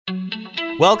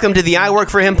Welcome to the I Work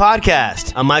For Him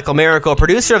podcast. I'm Michael Miracle,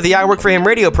 producer of the I Work For Him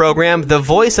radio program, the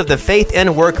voice of the faith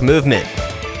and work movement.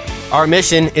 Our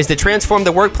mission is to transform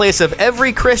the workplace of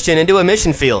every Christian into a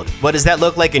mission field. What does that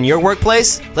look like in your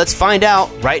workplace? Let's find out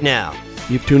right now.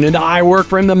 You've tuned into I Work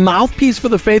For Him, the mouthpiece for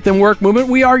the faith and work movement.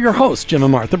 We are your hosts, Jim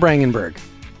and Martha Brangenberg.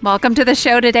 Welcome to the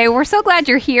show today. We're so glad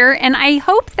you're here, and I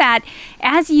hope that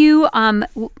as you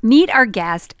meet our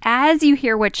guest, as you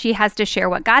hear what she has to share,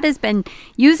 what God has been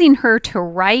using her to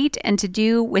write and to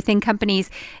do within companies,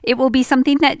 it will be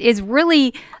something that is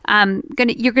really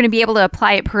you're going to be able to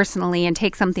apply it personally and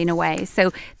take something away.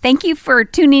 So thank you for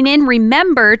tuning in.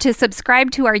 Remember to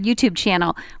subscribe to our YouTube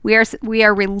channel. We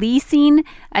are releasing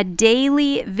a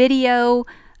daily video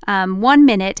 1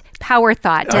 minute power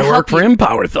thought to I Work For Him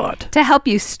power thought to help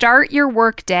you start your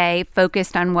work day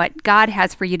focused on what God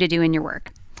has for you to do in your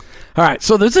work. All right,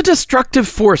 so there's a destructive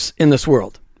force in this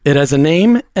world. It has a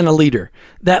name and a leader.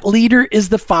 That leader is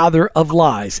the father of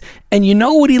lies. And you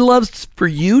know what he loves for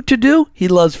you to do? He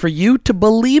loves for you to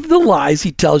believe the lies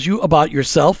he tells you about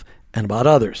yourself and about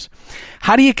others.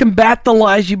 How do you combat the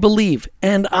lies you believe,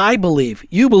 and I believe,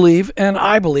 you believe, and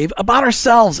I believe about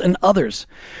ourselves and others?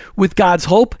 With God's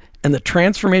hope and the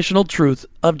transformational truth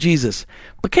of Jesus.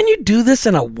 But can you do this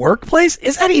in a workplace?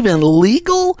 Is that even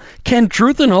legal? Can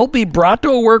truth and hope be brought to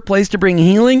a workplace to bring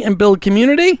healing and build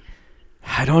community?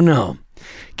 I don't know.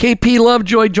 KP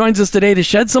Lovejoy joins us today to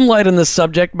shed some light on this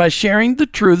subject by sharing the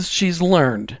truths she's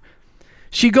learned.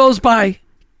 She goes by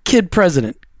Kid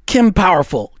President, Kim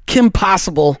Powerful, Kim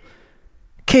Possible,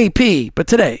 KP, but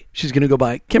today she's going to go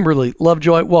by Kimberly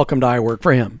Lovejoy. Welcome to I Work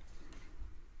For Him.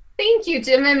 Thank you,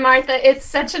 Jim and Martha. It's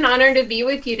such an honor to be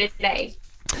with you today.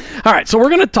 All right, so we're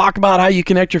going to talk about how you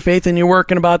connect your faith and your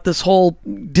work and about this whole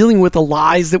dealing with the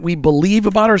lies that we believe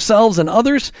about ourselves and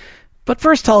others. But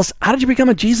first, tell us, how did you become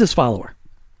a Jesus follower?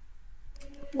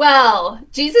 Well,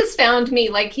 Jesus found me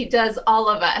like he does all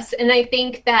of us. And I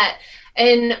think that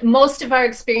in most of our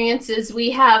experiences,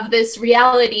 we have this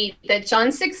reality that John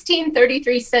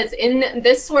 16:33 says, in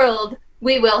this world,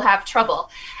 we will have trouble.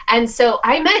 And so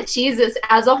I met Jesus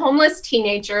as a homeless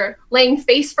teenager, laying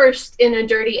face first in a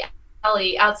dirty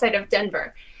alley outside of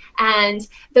Denver. And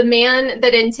the man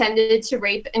that intended to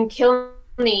rape and kill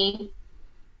me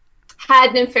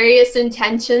had nefarious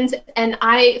intentions, and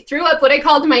I threw up what I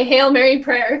called my Hail Mary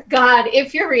prayer. God,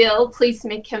 if you're real, please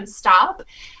make him stop.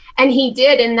 And he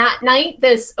did. And that night,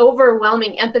 this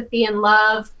overwhelming empathy and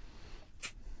love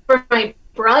for my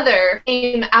brother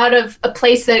came out of a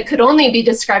place that could only be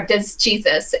described as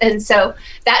Jesus. And so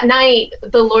that night,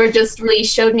 the Lord just really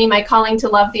showed me my calling to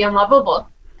love the unlovable.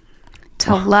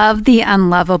 To love the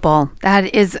unlovable.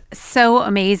 That is so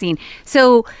amazing.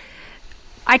 So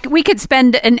we could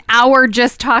spend an hour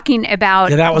just talking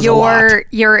about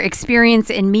your experience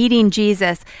in meeting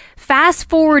Jesus. Fast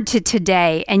forward to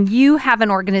today, and you have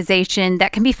an organization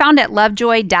that can be found at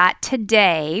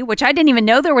lovejoy.today, which I didn't even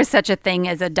know there was such a thing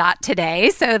as a .today,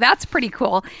 so that's pretty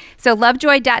cool. So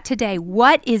lovejoy.today,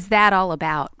 what is that all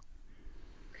about?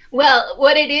 Well,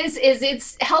 what it is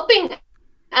it's helping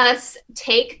us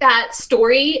take that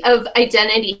story of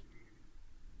identity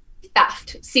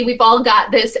theft. See, we've all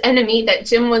got this enemy that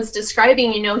Jim was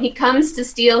describing. You know, he comes to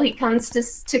steal, he comes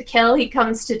to kill, he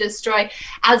comes to destroy.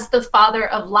 As the father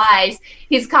of lies,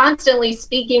 he's constantly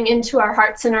speaking into our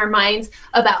hearts and our minds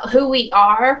about who we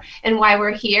are and why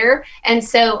we're here. And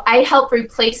so I help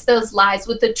replace those lies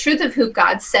with the truth of who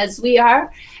God says we are,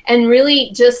 and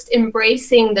really just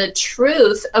embracing the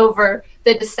truth over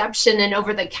the deception and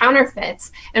over the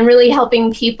counterfeits, and really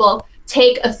helping people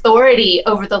take authority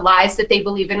over the lies that they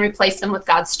believe and replace them with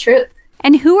God's truth.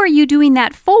 And who are you doing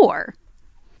that for?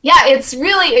 Yeah, it's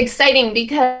really exciting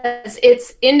because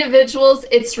it's individuals,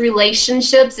 it's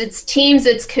relationships, it's teams,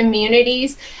 it's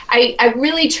communities. I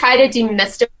really try to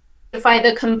demystify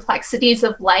the complexities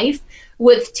of life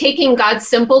with taking God's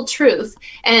simple truth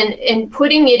and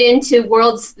putting it into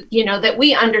worlds, you know, that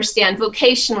we understand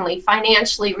vocationally,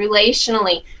 financially,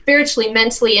 relationally, spiritually,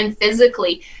 mentally, and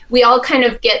physically. We all kind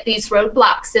of get these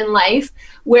roadblocks in life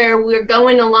where we're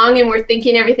going along and we're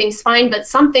thinking everything's fine, but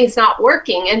something's not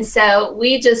working. And so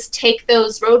we just take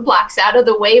those roadblocks out of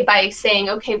the way by saying,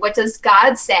 okay, what does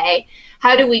God say?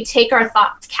 How do we take our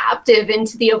thoughts captive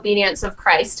into the obedience of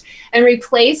Christ and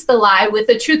replace the lie with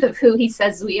the truth of who he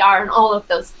says we are in all of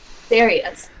those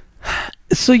areas?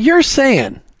 So you're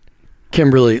saying,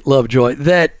 Kimberly Lovejoy,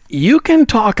 that you can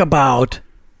talk about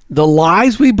the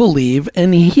lies we believe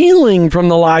and healing from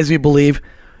the lies we believe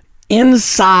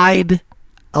inside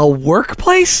a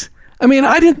workplace?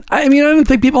 I didn't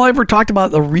think people ever talked about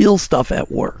the real stuff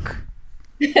at work.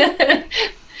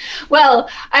 Well,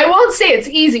 I won't say it's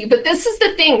easy, but this is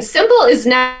the thing. Simple is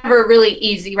never really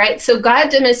easy, right? So God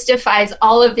demystifies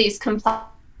all of these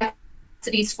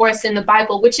complexities for us in the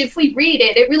Bible, which if we read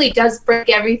it, it really does break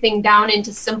everything down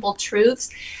into simple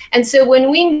truths. And so when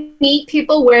we meet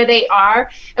people where they are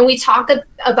and we talk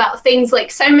about things like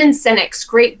Simon Sinek's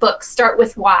great book, Start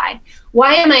With Why.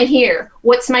 Why am I here?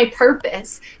 What's my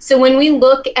purpose? So when we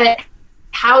look at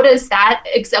how does that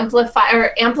exemplify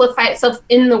or amplify itself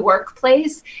in the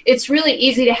workplace, it's really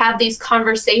easy to have these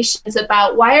conversations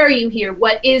about why are you here?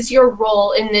 What is your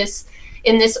role in this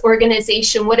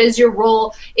organization? What is your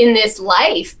role in this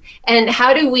life? And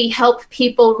how do we help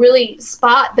people really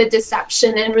spot the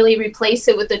deception and really replace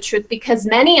it with the truth? Because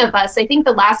many of us, I think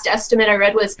the last estimate I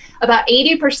read was about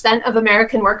 80% of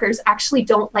American workers actually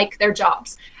don't like their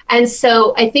jobs. And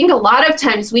so I think a lot of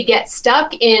times we get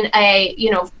stuck in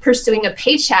pursuing a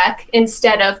paycheck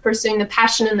instead of pursuing the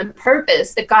passion and the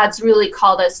purpose that God's really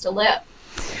called us to live.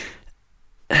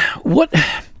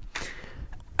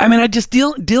 I just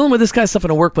dealing with this kind of stuff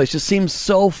in a workplace just seems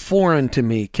so foreign to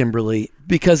me, Kimberly,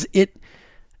 because it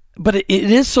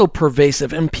is so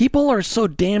pervasive, and people are so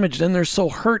damaged and they're so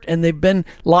hurt, and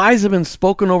lies have been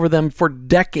spoken over them for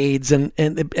decades, and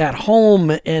at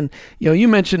home, and you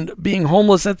mentioned being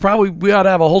homeless. That's probably, we ought to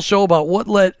have a whole show about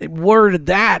where did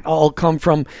that all come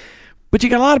from. But you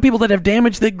got a lot of people that have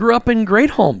damage that grew up in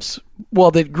great homes.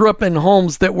 Well, they grew up in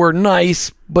homes that were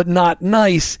nice but not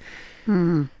nice.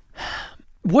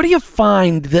 What do you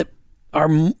find that are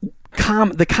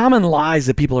the common lies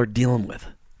that people are dealing with?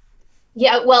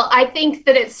 Yeah, well, I think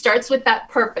that it starts with that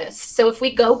purpose. So if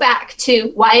we go back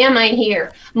to why am I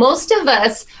here? Most of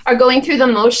us are going through the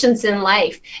motions in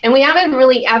life, and we haven't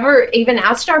really ever even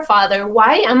asked our Father,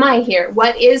 why am I here?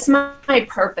 What is my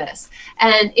purpose?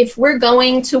 And if we're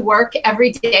going to work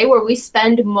every day where we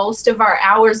spend most of our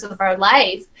hours of our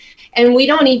life, and we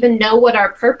don't even know what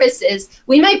our purpose is,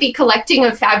 we might be collecting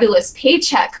a fabulous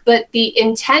paycheck, but the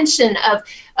intention of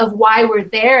why we're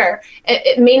there,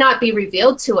 it may not be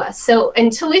revealed to us. So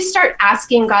until we start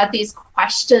asking God these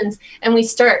questions and we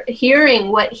start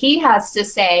hearing what he has to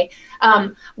say,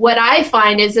 what I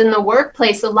find is in the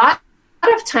workplace, a lot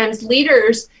of times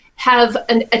leaders have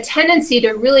a tendency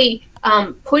to really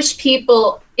push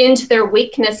people into their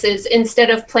weaknesses instead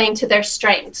of playing to their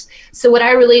strengths. So what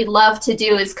I really love to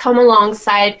do is come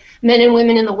alongside men and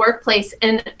women in the workplace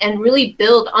and really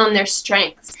build on their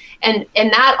strengths. And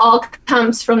that all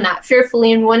comes from that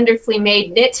fearfully and wonderfully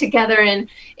made, knit together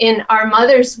in our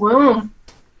mother's womb.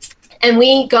 And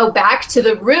we go back to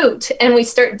the root and we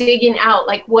start digging out,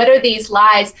 like, what are these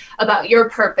lies about your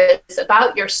purpose,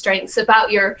 about your strengths, about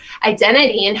your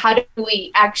identity, and how do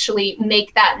we actually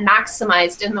make that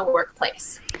maximized in the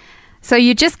workplace? So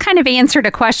you just kind of answered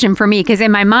a question for me, because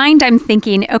in my mind, I'm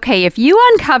thinking, okay, if you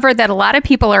uncover that a lot of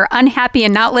people are unhappy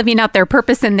and not living out their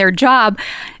purpose in their job,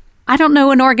 I don't know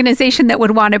an organization that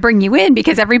would want to bring you in,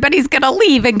 because everybody's going to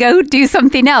leave and go do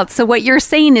something else. So what you're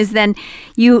saying is then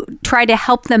you try to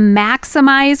help them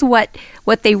maximize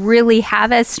what they really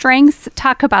have as strengths.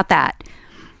 Talk about that.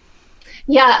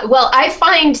 Yeah, well, I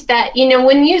find that,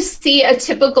 when you see a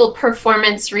typical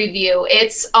performance review,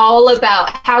 it's all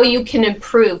about how you can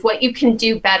improve, what you can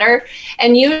do better.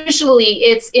 And usually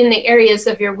it's in the areas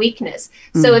of your weakness.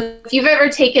 So if you've ever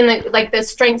taken the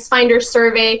StrengthsFinder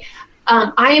survey,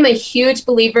 I am a huge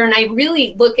believer, and I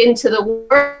really look into the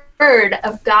Word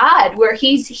of God, where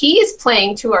He's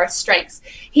playing to our strengths.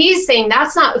 He's saying,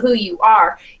 that's not who you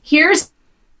are. Here's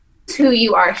who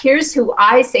you are. Here's who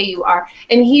I say you are.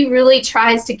 And He really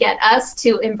tries to get us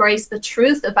to embrace the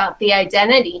truth about the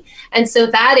identity. And so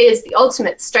that is the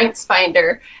ultimate strengths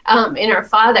finder in our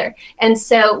Father. And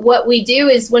so what we do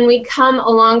is when we come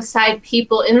alongside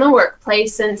people in the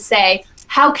workplace and say,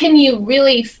 how can you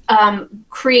really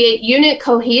create unit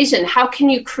cohesion? How can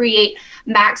you create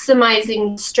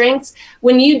maximizing strengths?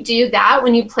 When you do that,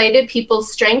 when you play to people's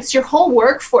strengths, your whole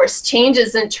workforce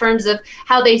changes in terms of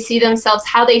how they see themselves,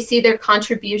 how they see their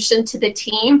contribution to the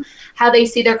team, how they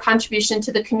see their contribution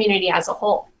to the community as a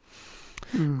whole.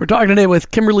 We're talking today with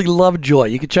Kimberly Lovejoy.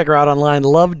 You can check her out online,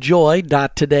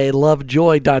 lovejoy.today,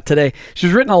 lovejoy.today.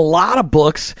 She's written a lot of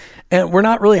books, and we're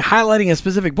not really highlighting a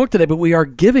specific book today, but we are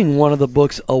giving one of the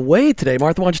books away today.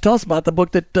 Martha, why don't you tell us about the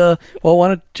book that, why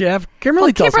don't you have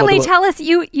Kimberly tell us about the book? Tell us,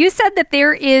 you said that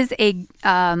there is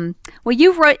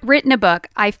you've written a book,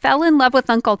 I Fell in Love with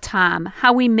Uncle Tom,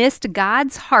 How We Missed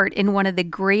God's Heart in One of the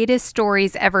Greatest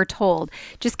Stories Ever Told.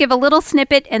 Just give a little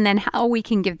snippet and then how we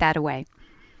can give that away.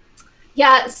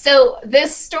 Yeah, so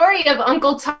this story of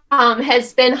Uncle Tom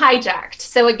has been hijacked.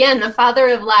 So again, the father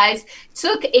of lies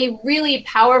took a really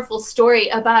powerful story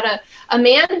about a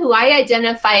man who I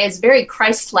identify as very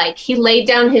Christ-like. He laid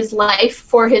down his life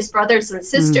for his brothers and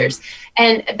sisters.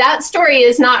 And that story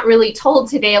is not really told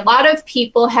today. A lot of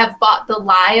people have bought the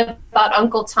lie about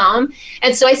Uncle Tom.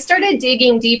 And so I started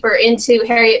digging deeper into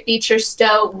Harriet Beecher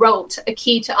Stowe wrote A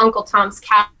Key to Uncle Tom's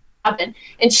Cabin.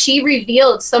 And she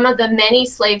revealed some of the many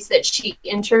slaves that she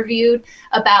interviewed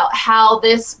about how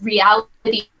this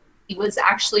reality was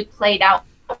actually played out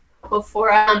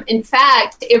before. In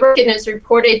fact, Abraham is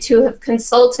reported to have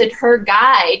consulted her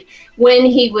guide when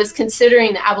he was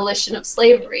considering the abolition of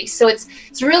slavery. So it's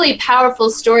a really powerful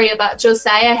story about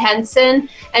Josiah Henson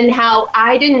and how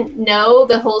I didn't know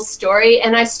the whole story.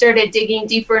 And I started digging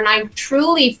deeper, and I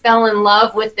truly fell in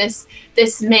love with this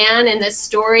man and this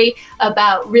story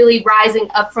about really rising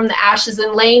up from the ashes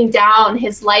and laying down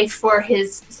his life for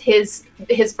his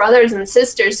brothers and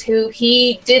sisters who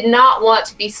he did not want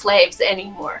to be slaves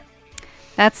anymore.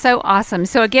 That's so awesome.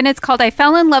 So again, it's called I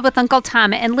Fell in Love with Uncle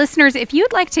Tom. And listeners, if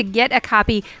you'd like to get a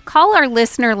copy, call our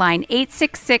listener line,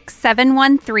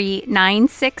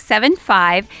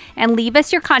 866-713-9675, and leave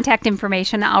us your contact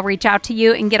information. I'll reach out to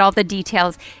you and get all the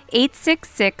details.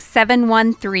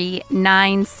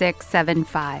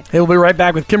 866-713-9675. Hey, we'll be right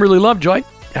back with Kimberly Lovejoy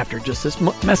after just this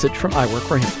message from I Work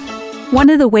for Him. One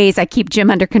of the ways I keep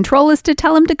Jim under control is to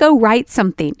tell him to go write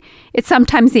something. It's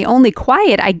sometimes the only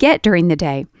quiet I get during the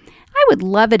day. I would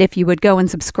love it if you would go and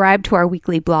subscribe to our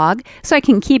weekly blog so I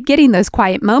can keep getting those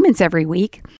quiet moments every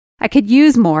week. I could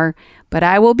use more, but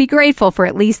I will be grateful for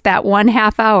at least that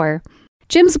 1/2 hour.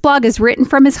 Jim's blog is written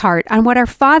from his heart on what our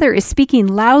Father is speaking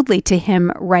loudly to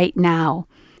him right now.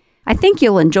 I think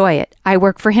you'll enjoy it.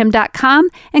 iworkforhim.com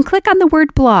and click on the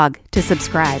word blog to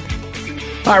subscribe.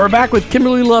 All right, we're back with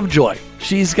Kimberly Lovejoy.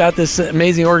 She's got this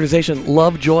amazing organization,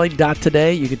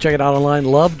 lovejoy.today. You can check it out online,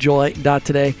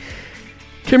 lovejoy.today.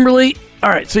 Kimberly, all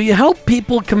right, so you help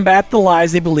people combat the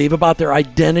lies they believe about their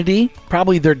identity,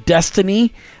 probably their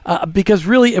destiny, because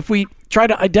really if we try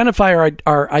to identify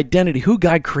our identity, who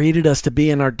God created us to be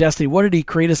and our destiny, what did he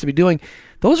create us to be doing,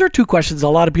 those are two questions a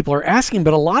lot of people are asking,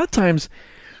 but a lot of times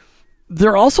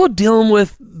they're also dealing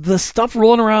with the stuff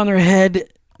rolling around their head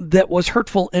that was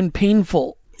hurtful and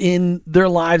painful in their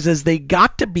lives as they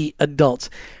got to be adults.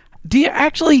 Do you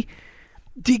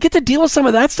get to deal with some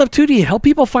of that stuff too? Do you help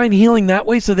people find healing that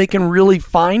way so they can really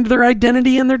find their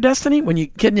identity and their destiny?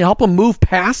 Can you help them move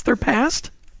past their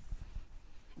past?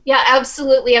 Yeah,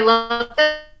 absolutely. I love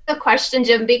the question,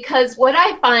 Jim, because what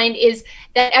I find is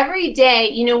that every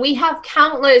day, we have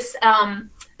countless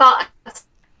thoughts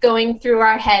going through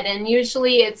our head, and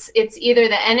usually it's either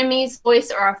the enemy's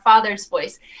voice or our Father's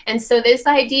voice. And so this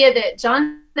idea that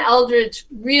John Eldredge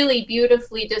really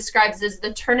beautifully describes as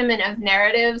the tournament of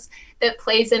narratives that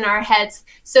plays in our heads.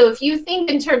 So if you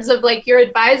think in terms of like your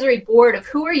advisory board of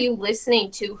who are you listening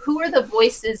to, who are the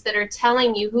voices that are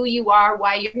telling you who you are,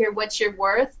 why you're here, what you're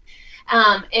worth,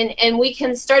 and we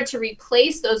can start to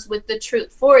replace those with the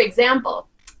truth. For example,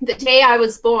 the day I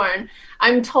was born,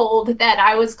 I'm told that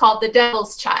I was called the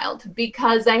devil's child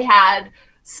because I had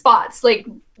spots, like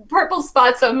purple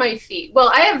spots on my feet. Well,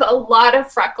 I have a lot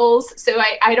of freckles, so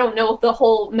I don't know the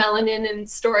whole melanin and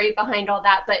story behind all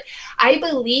that, but I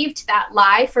believed that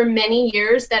lie for many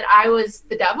years, that I was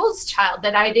the devil's child,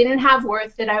 that I didn't have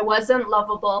worth, that I wasn't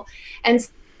lovable. And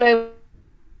so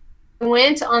I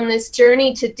went on this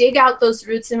journey to dig out those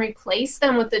roots and replace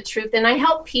them with the truth. And I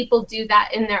help people do that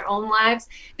in their own lives,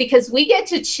 because we get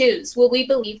to choose. Will we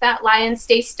believe that lie and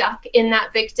stay stuck in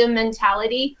that victim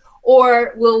mentality?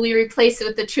 Or will we replace it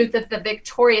with the truth of the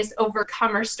victorious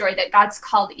overcomer story that God's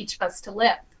called each of us to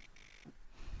live?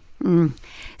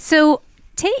 So,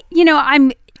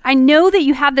 I know that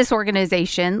you have this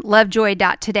organization,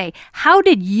 Lovejoy.today. How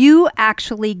did you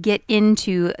actually get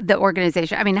into the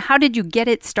organization? I mean, how did you get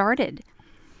it started?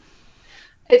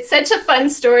 It's such a fun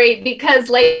story because,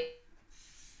 like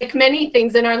many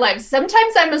things in our lives,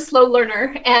 sometimes I'm a slow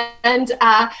learner, and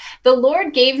the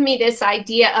Lord gave me this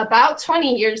idea about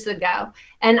 20 years ago,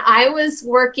 and I was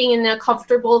working in a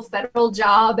comfortable federal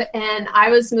job, and I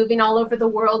was moving all over the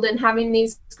world and having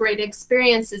these great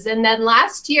experiences. And then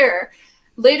last year,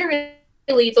 literally,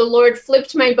 the Lord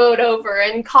flipped my boat over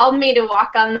and called me to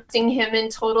walk on him in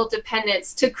total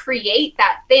dependence to create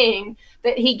that thing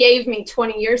that he gave me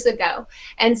 20 years ago.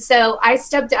 And so I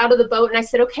stepped out of the boat and I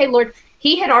said, okay, Lord,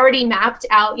 he had already mapped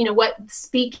out, what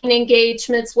speaking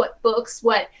engagements, what books,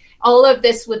 what all of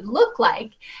this would look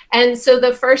like. And so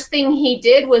the first thing he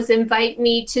did was invite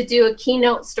me to do a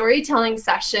keynote storytelling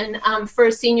session for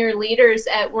senior leaders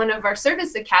at one of our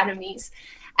service academies.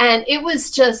 And it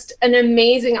was just an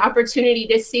amazing opportunity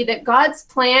to see that God's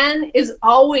plan is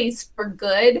always for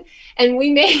good. And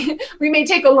we may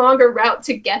take a longer route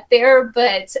to get there,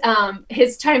 but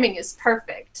his timing is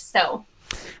perfect. So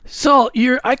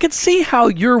I could see how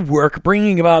your work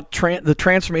bringing about the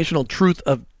transformational truth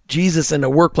of Jesus into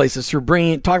workplaces through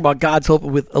talking about God's hope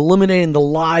with eliminating the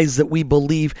lies that we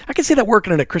believe. I can see that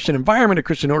working in a Christian environment, a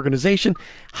Christian organization.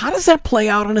 How does that play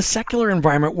out in a secular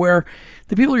environment where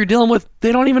the people you're dealing with,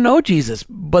 they don't even know Jesus,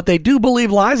 but they do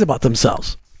believe lies about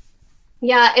themselves?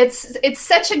 Yeah, it's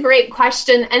such a great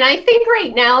question. And I think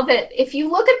right now that if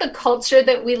you look at the culture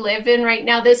that we live in right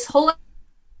now, this whole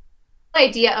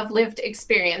idea of lived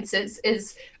experiences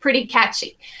is pretty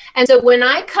catchy. And so when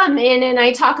I come in and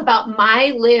I talk about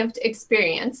my lived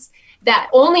experience, that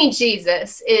only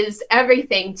Jesus is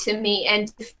everything to me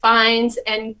and defines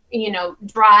and,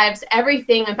 drives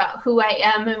everything about who I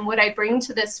am and what I bring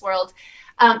to this world,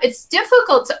 it's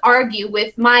difficult to argue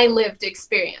with my lived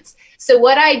experience. So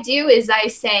what I do is I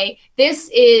say, this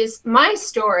is my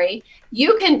story.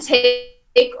 You can take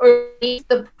or leave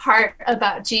the part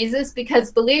about Jesus,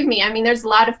 because believe me, I mean, there's a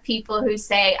lot of people who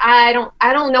say, I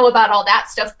don't know about all that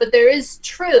stuff, but there is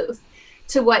truth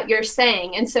to what you're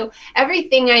saying. And so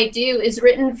everything I do is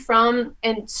written from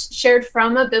and shared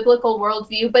from a biblical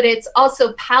worldview, but it's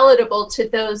also palatable to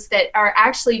those that are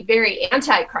actually very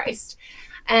anti-Christ.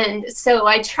 And so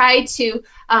I try to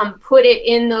put it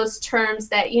in those terms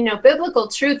that, biblical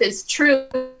truth is true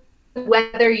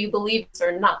whether you believe it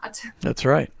or not. That's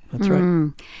right. That's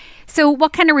right. So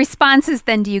what kind of responses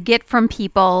then do you get from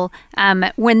people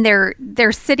when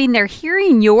they're sitting there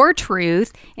hearing your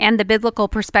truth and the biblical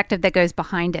perspective that goes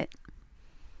behind it?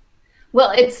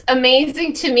 Well, it's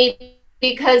amazing to me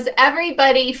because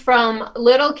everybody from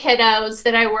little kiddos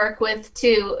that I work with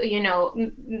to,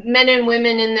 men and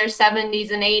women in their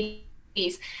 70s and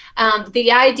 80s,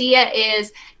 the idea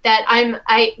is that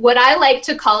what I like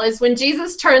to call is when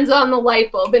Jesus turns on the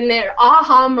light bulb, and there are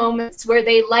aha moments where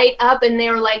they light up and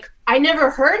they're like, I never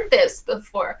heard this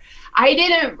before. I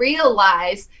didn't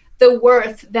realize the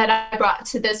worth that I brought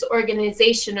to this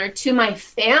organization or to my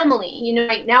family.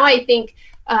 Right now I think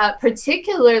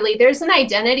particularly there's an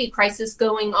identity crisis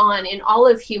going on in all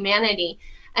of humanity.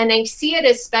 And I see it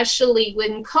especially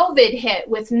when COVID hit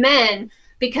with men,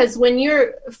 because when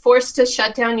you're forced to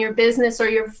shut down your business or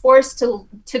you're forced to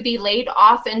be laid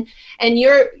off and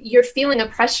you're feeling a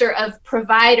pressure of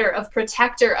provider, of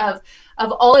protector, of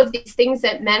all of these things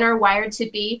that men are wired to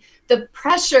be, the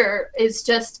pressure is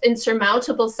just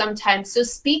insurmountable sometimes. So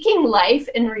speaking life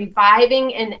and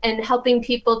reviving and helping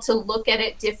people to look at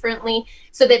it differently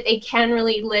so that they can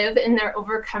really live in their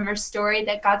overcomer story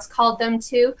that God's called them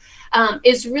to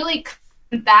is really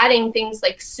combating things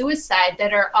like suicide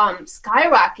that are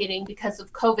skyrocketing because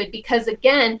of COVID. Because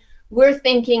again, we're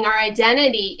thinking our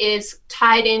identity is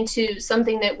tied into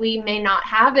something that we may not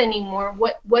have anymore.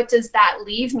 What does that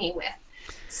leave me with?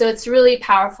 So it's really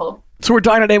powerful. So we're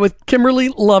talking today with Kimberly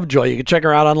Lovejoy. You can check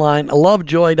her out online,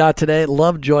 lovejoy.today,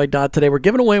 lovejoy.today. We're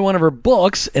giving away one of her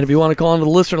books, and if you want to call into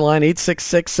the listener line,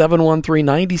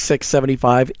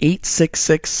 866-713-9675,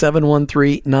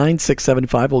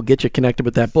 866-713-9675. We'll get you connected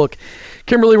with that book.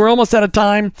 Kimberly, we're almost out of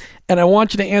time, and I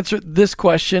want you to answer this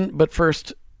question, but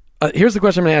first, here's the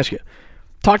question I'm going to ask you.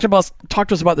 Talk to us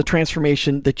about the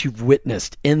transformation that you've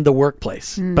witnessed in the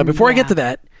workplace. But before I get to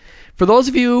that, for those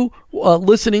of you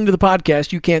listening to the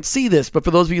podcast, you can't see this, but for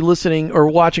those of you listening or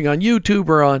watching on YouTube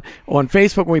or on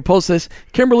Facebook when we post this,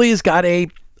 Kimberly has got a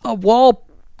wall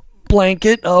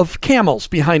blanket of camels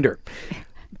behind her.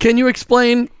 Can you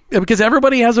explain, because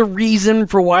everybody has a reason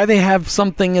for why they have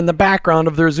something in the background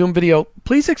of their Zoom video,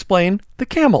 please explain the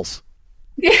camels.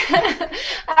 Yeah,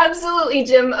 absolutely,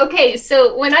 Jim. Okay,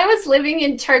 so when I was living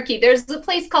in Turkey, there's a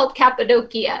place called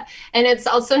Cappadocia, and it's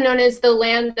also known as the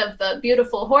land of the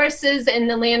beautiful horses and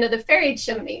the land of the fairy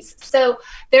chimneys. So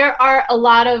there are a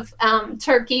lot of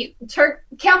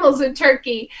camels in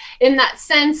Turkey in that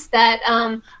sense that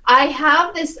I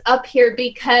have this up here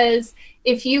because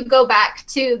if you go back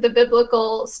to the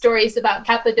biblical stories about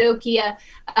Cappadocia,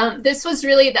 this was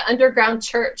really the underground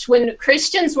church. When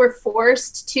Christians were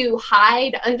forced to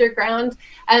hide underground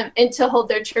and to hold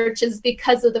their churches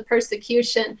because of the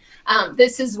persecution,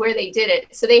 this is where they did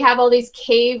it. So they have all these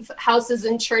cave houses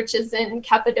and churches in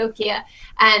Cappadocia,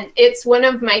 and it's one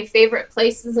of my favorite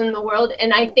places in the world.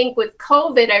 And I think with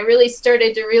COVID, I really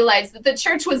started to realize that the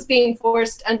church was being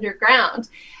forced underground.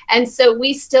 And so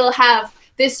we still have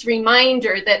this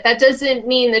reminder that doesn't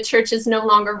mean the church is no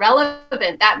longer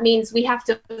relevant. That means we have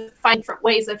to find different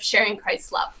ways of sharing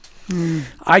Christ's love.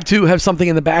 I, too, have something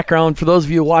in the background. For those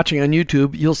of you watching on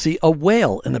YouTube, you'll see a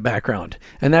whale in the background.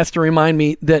 And that's to remind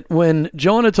me that when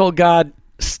Jonah told God,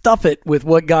 stuff it with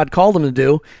what God called him to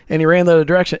do, and he ran the other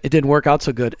direction, it didn't work out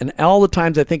so good. And all the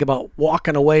times I think about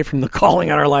walking away from the calling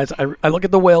on our lives, I look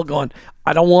at the whale going,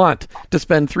 I don't want to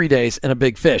spend 3 days in a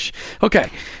big fish.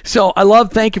 Okay, so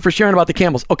thank you for sharing about the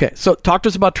camels. Okay, so talk to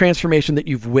us about transformation that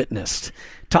you've witnessed.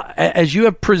 As you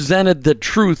have presented the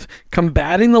truth,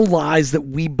 combating the lies that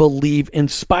we believe,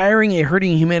 inspiring a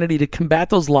hurting humanity to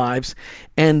combat those lies,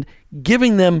 and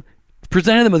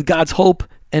presenting them with God's hope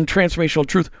and transformational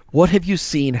truth, what have you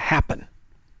seen happen?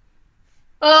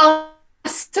 Oh,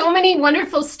 so many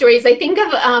wonderful stories. I think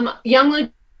of young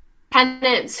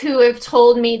lieutenants who have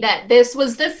told me that this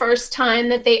was the first time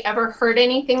that they ever heard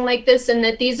anything like this, and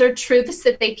that these are truths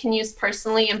that they can use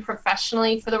personally and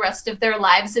professionally for the rest of their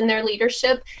lives in their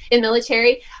leadership in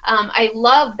military. I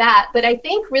love that. But I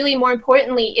think really more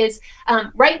importantly is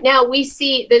right now we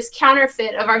see this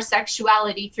counterfeit of our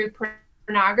sexuality through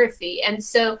pornography. And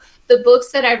so the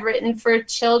books that I've written for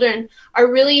children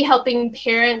are really helping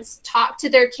parents talk to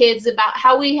their kids about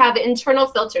how we have internal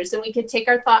filters and we can take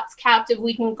our thoughts captive.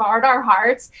 We can guard our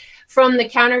hearts from the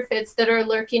counterfeits that are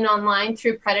lurking online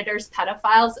through predators,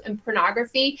 pedophiles, and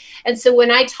pornography. And so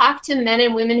when I talk to men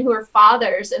and women who are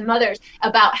fathers and mothers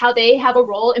about how they have a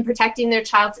role in protecting their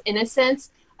child's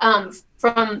innocence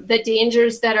from the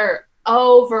dangers that are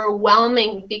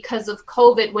overwhelming because of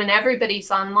COVID when everybody's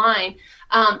online,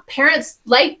 parents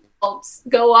light bulbs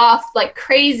go off like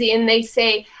crazy and they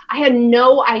say, I had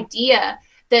no idea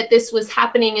that this was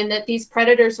happening and that these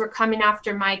predators were coming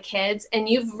after my kids. And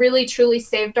you've really truly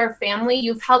saved our family.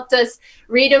 You've helped us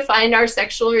redefine our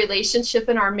sexual relationship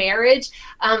and our marriage.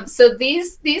 So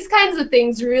these kinds of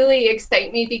things really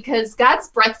excite me because God's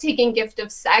breathtaking gift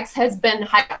of sex has been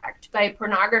hijacked by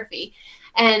pornography.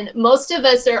 And most of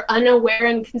us are unaware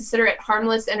and consider it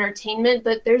harmless entertainment,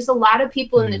 but there's a lot of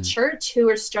people in the church who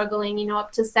are struggling,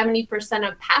 up to 70%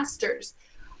 of pastors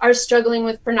are struggling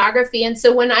with pornography. And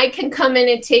so when I can come in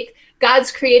and take God's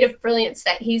creative brilliance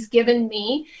that he's given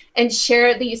me and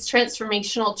share these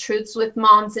transformational truths with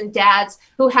moms and dads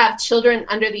who have children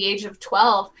under the age of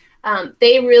 12,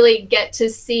 they really get to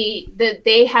see that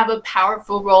they have a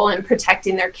powerful role in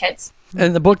protecting their kids.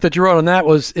 And the book that you wrote on that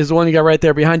is the one you got right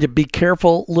there behind you, Be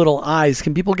Careful Little Eyes.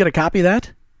 Can people get a copy of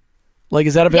that?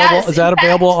 Is that available? Yes, is that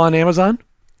available on Amazon?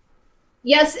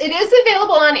 Yes, it is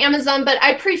available on Amazon, but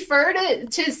I prefer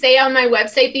to say on my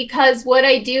website because what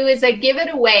I do is I give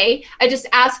it away. I just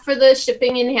ask for the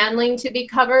shipping and handling to be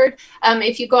covered.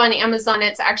 If you go on Amazon,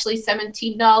 it's actually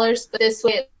 $17, but this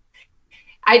way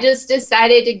I just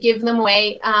decided to give them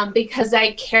away because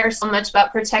I care so much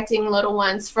about protecting little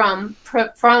ones from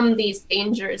these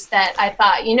dangers that I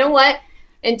thought, you know what?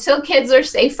 Until kids are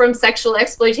safe from sexual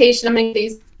exploitation, I'm going to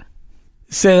these.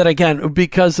 Say that again.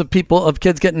 Because of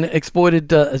kids getting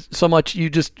exploited so much,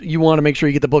 you want to make sure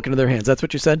you get the book into their hands. That's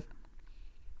what you said?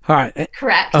 All right.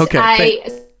 Correct. Okay.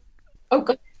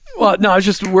 Go. Well, no, it's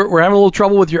just we're having a little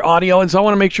trouble with your audio, and so I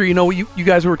want to make sure you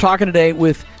guys were talking today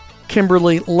with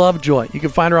Kimberly Lovejoy. You can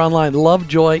find her online,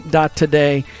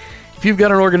 lovejoy.today. If you've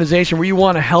got an organization where you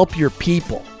want to help your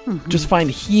people, just find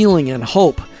healing and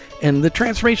hope and the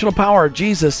transformational power of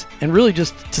Jesus, and really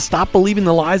just to stop believing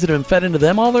the lies that have been fed into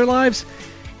them all their lives,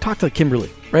 talk to Kimberly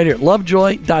right here,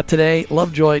 lovejoy.today,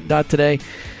 lovejoy.today.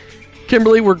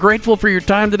 Kimberly, we're grateful for your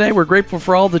time today. We're grateful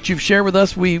for all that you've shared with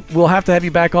us. We will have to have you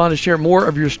back on to share more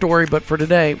of your story, but for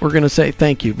today, we're going to say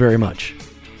thank you very much.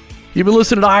 You've been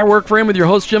listening to I Work For Him with your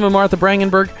hosts, Jim and Martha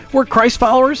Brangenberg. We're Christ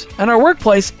followers, and our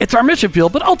workplace, it's our mission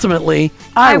field, but ultimately,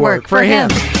 I work for Him.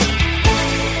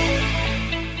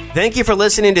 Thank you for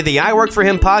listening to the I Work For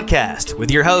Him podcast with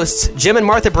your hosts, Jim and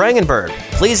Martha Brangenberg.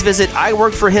 Please visit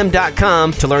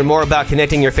iworkforhim.com to learn more about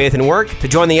connecting your faith and work, to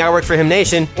join the I Work For Him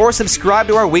Nation, or subscribe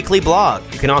to our weekly blog.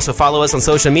 You can also follow us on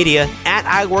social media at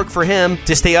I Work For Him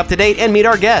to stay up to date and meet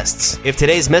our guests. If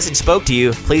today's message spoke to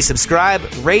you, please subscribe,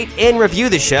 rate, and review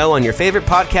the show on your favorite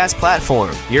podcast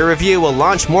platform. Your review will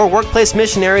launch more workplace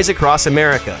missionaries across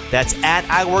America. That's at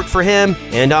I Work For Him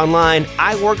and online,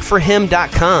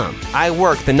 iworkforhim.com. I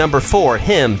work the number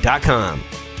 4him.com.